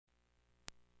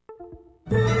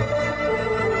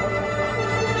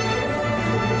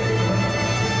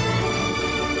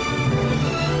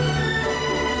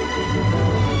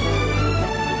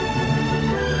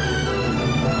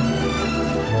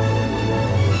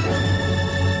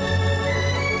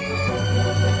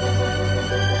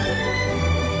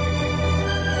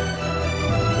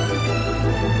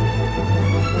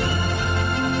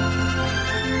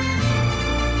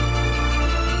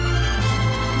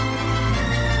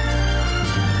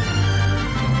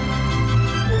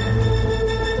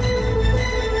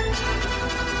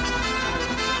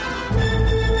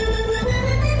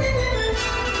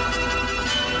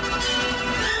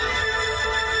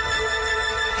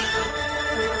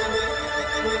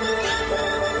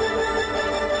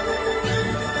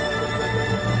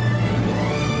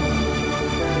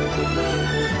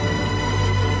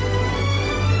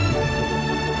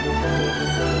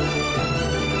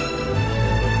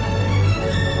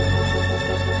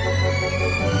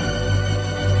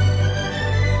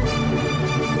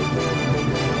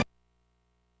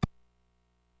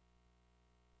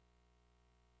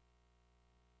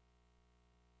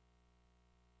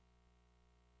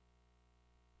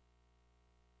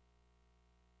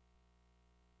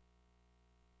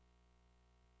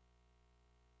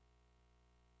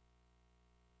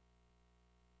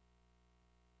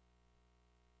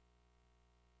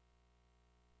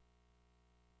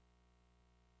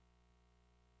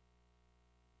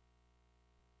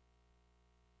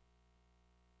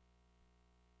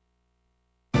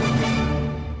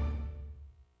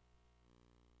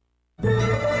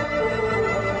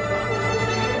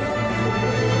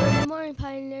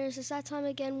Pioneers, it's that time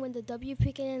again when the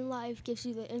WPKN Live gives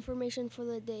you the information for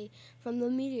the day from the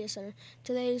Media Center.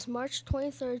 Today is March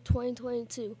 23rd,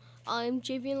 2022. I'm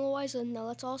Javian Loiza. Now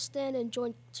let's all stand and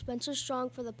join Spencer Strong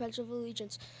for the Pledge of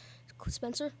Allegiance.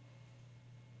 Spencer?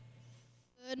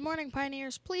 Good morning,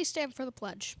 Pioneers. Please stand for the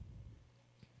pledge.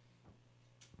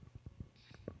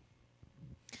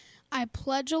 I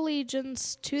pledge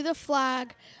allegiance to the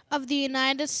flag of the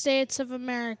United States of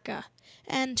America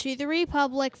and to the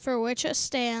republic for which it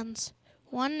stands,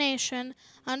 one nation,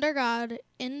 under God,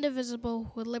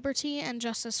 indivisible, with liberty and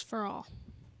justice for all.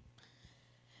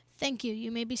 Thank you.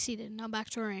 You may be seated. Now back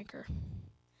to our anchor.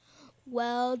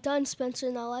 Well done,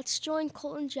 Spencer. Now let's join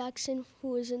Colton Jackson,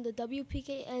 who is in the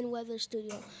WPKN Weather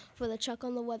Studio, for the check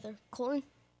on the weather. Colton?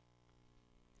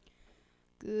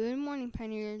 Good morning,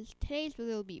 Pioneers. Today's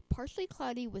weather will be partially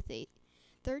cloudy with a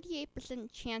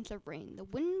 38% chance of rain. The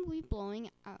wind will be blowing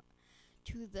out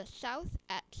to the south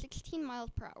at 16 miles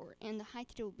per hour, and the high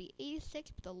today will be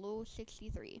 86 with a low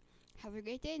 63. Have a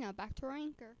great day. Now back to our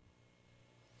anchor.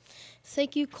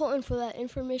 Thank you, Colton, for that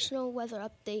informational weather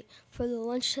update. For the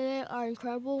lunch today, our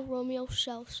incredible Romeo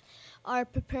chefs are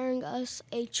preparing us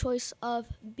a choice of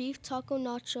beef taco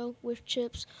nacho with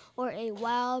chips or a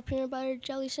wild peanut butter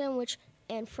jelly sandwich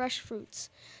and fresh fruits.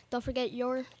 Don't forget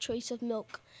your choice of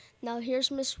milk. Now here's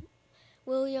Miss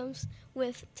Williams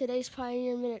with today's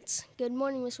Pioneer Minutes. Good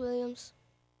morning, Miss Williams.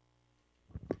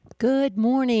 Good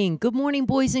morning. Good morning,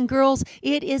 boys and girls.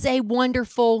 It is a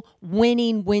wonderful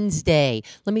winning Wednesday.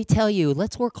 Let me tell you,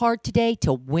 let's work hard today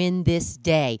to win this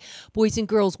day. Boys and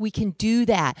girls, we can do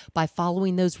that by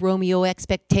following those Romeo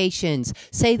expectations.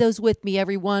 Say those with me,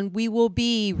 everyone. We will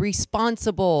be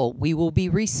responsible. We will be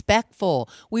respectful.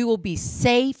 We will be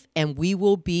safe, and we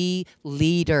will be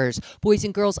leaders. Boys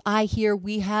and girls, I hear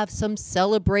we have some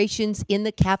celebrations in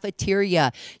the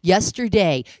cafeteria.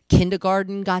 Yesterday,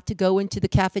 kindergarten got to go into the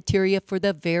cafeteria for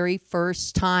the very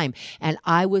first time, and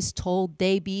I was told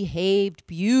they behaved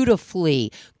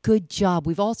beautifully. Good job.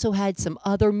 We've also had some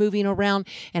other moving around,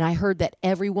 and I heard that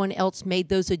everyone else made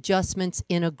those adjustments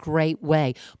in a great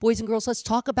way. Boys and girls, let's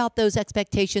talk about those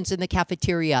expectations in the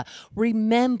cafeteria.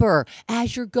 Remember,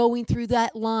 as you're going through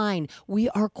that line, we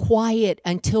are quiet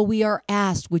until we are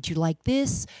asked, would you like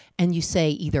this? And you say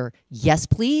either yes,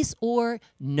 please, or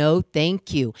no,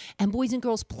 thank you. And boys and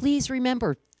girls, please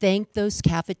remember, thank those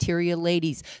cafeteria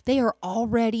ladies. They are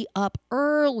already up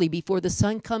early before the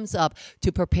sun comes up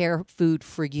to prepare food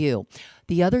for you.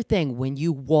 The other thing, when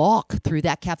you walk through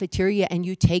that cafeteria and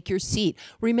you take your seat,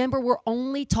 remember we're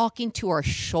only talking to our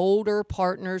shoulder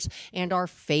partners and our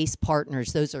face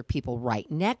partners. Those are people right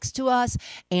next to us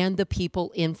and the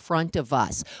people in front of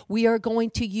us. We are going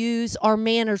to use our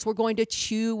manners. We're going to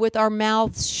chew with our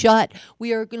mouths shut.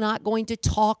 We are not going to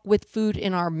talk with food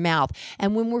in our mouth.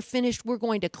 And when we're finished, we're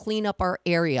going to clean up our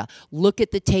area. Look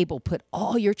at the table. Put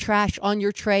all your trash on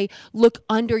your tray. Look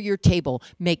under your table.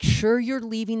 Make sure you're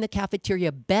leaving the cafeteria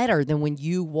better than when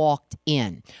you walked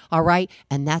in. All right?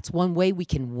 And that's one way we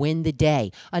can win the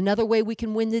day. Another way we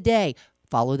can win the day,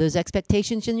 Follow those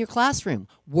expectations in your classroom.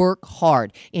 Work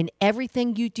hard. In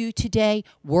everything you do today,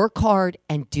 work hard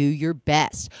and do your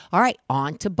best. All right,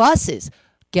 on to buses.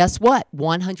 Guess what?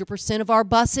 100% of our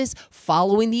buses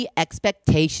following the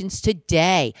expectations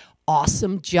today.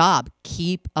 Awesome job.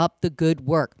 Keep up the good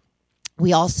work.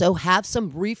 We also have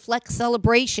some reflex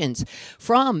celebrations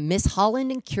from Miss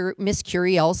Holland and Miss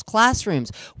Curiel's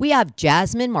classrooms. We have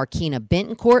Jasmine Marquina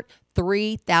Bentoncourt,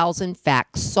 3,000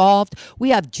 facts solved.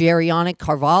 We have Jeriana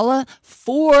Carvala,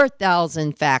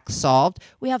 4,000 facts solved.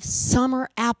 We have Summer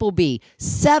Appleby,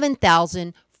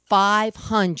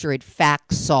 7,500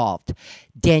 facts solved.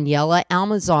 Daniela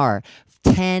Almazar,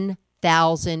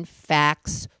 10,000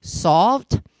 facts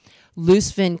solved.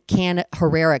 Luzvin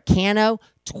Herrera Cano,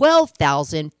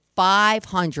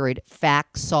 12,500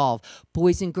 facts solved.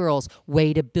 Boys and girls,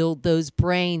 way to build those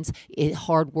brains.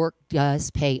 Hard work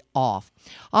does pay off.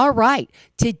 All right,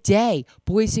 today,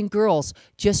 boys and girls,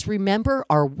 just remember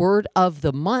our word of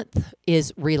the month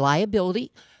is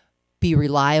reliability. Be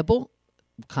reliable.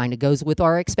 Kind of goes with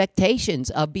our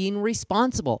expectations of being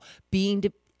responsible, being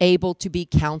able to be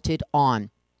counted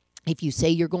on. If you say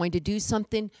you're going to do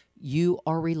something, you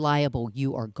are reliable.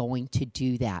 You are going to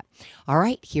do that. All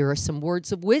right, here are some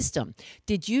words of wisdom.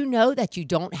 Did you know that you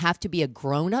don't have to be a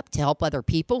grown-up to help other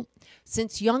people?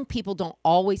 Since young people don't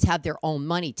always have their own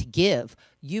money to give,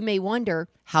 you may wonder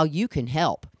how you can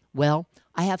help. Well,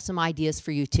 I have some ideas for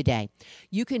you today.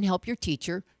 You can help your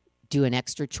teacher do an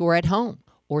extra chore at home.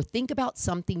 Or think about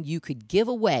something you could give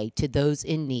away to those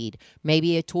in need.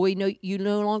 Maybe a toy you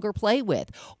no longer play with,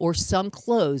 or some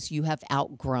clothes you have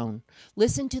outgrown.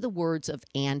 Listen to the words of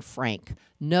Anne Frank.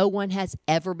 No one has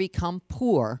ever become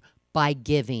poor by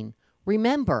giving.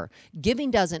 Remember,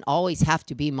 giving doesn't always have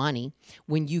to be money.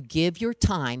 When you give your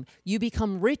time, you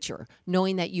become richer,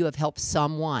 knowing that you have helped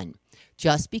someone.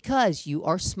 Just because you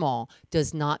are small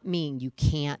does not mean you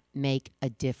can't make a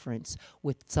difference.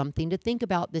 With something to think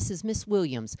about, this is Miss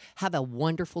Williams. Have a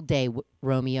wonderful day,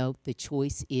 Romeo. The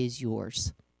choice is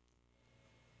yours.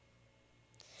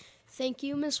 Thank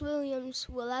you, Miss Williams.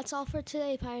 Well, that's all for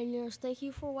today, Pioneers. Thank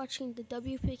you for watching the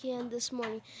WPKN this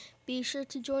morning. Be sure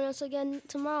to join us again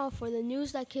tomorrow for the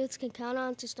news that kids can count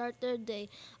on to start their day.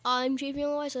 I'm JP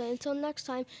Loisa. Until next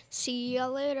time, see ya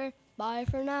later. Bye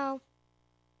for now.